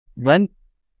Lent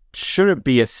shouldn't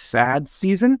be a sad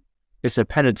season. It's a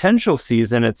penitential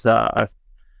season. It's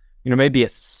maybe a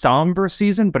somber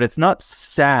season, but it's not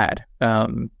sad,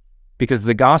 because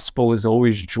the gospel is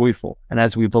always joyful. And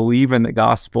as we believe in the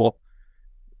gospel,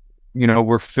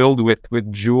 we're filled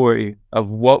with joy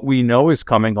of what we know is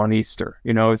coming on Easter.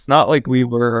 It's not like we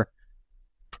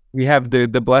have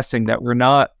the blessing that we're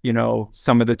not,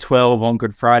 some of the 12 on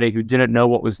Good Friday who didn't know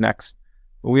what was next.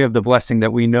 But we have the blessing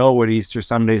that we know what Easter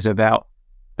Sunday is about.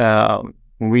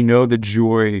 We know the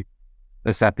joy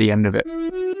that's at the end of it.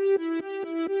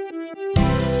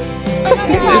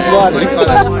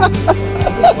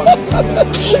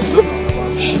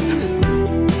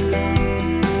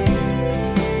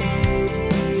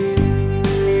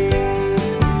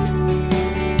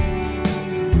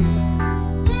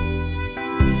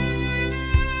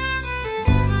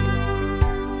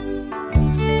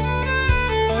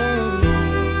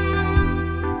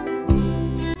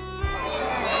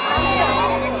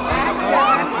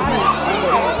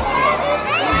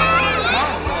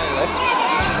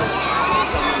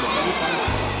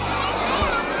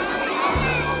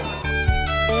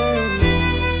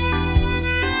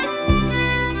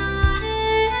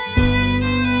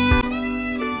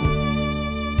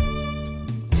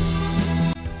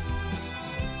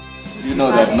 You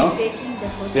know that, no?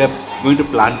 We are going to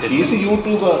plant it. He is a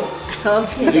YouTuber.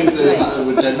 Okay. In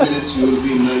 10 minutes you will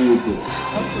be in the YouTube.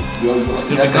 Okay. You will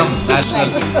become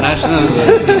national.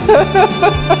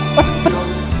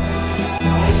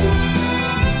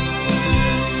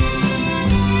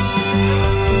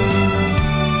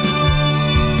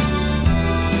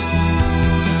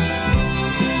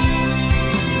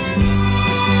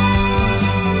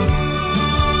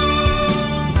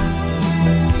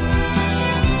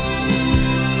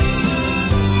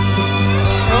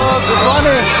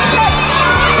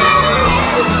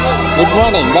 Good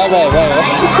morning. Bye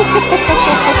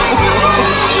bye.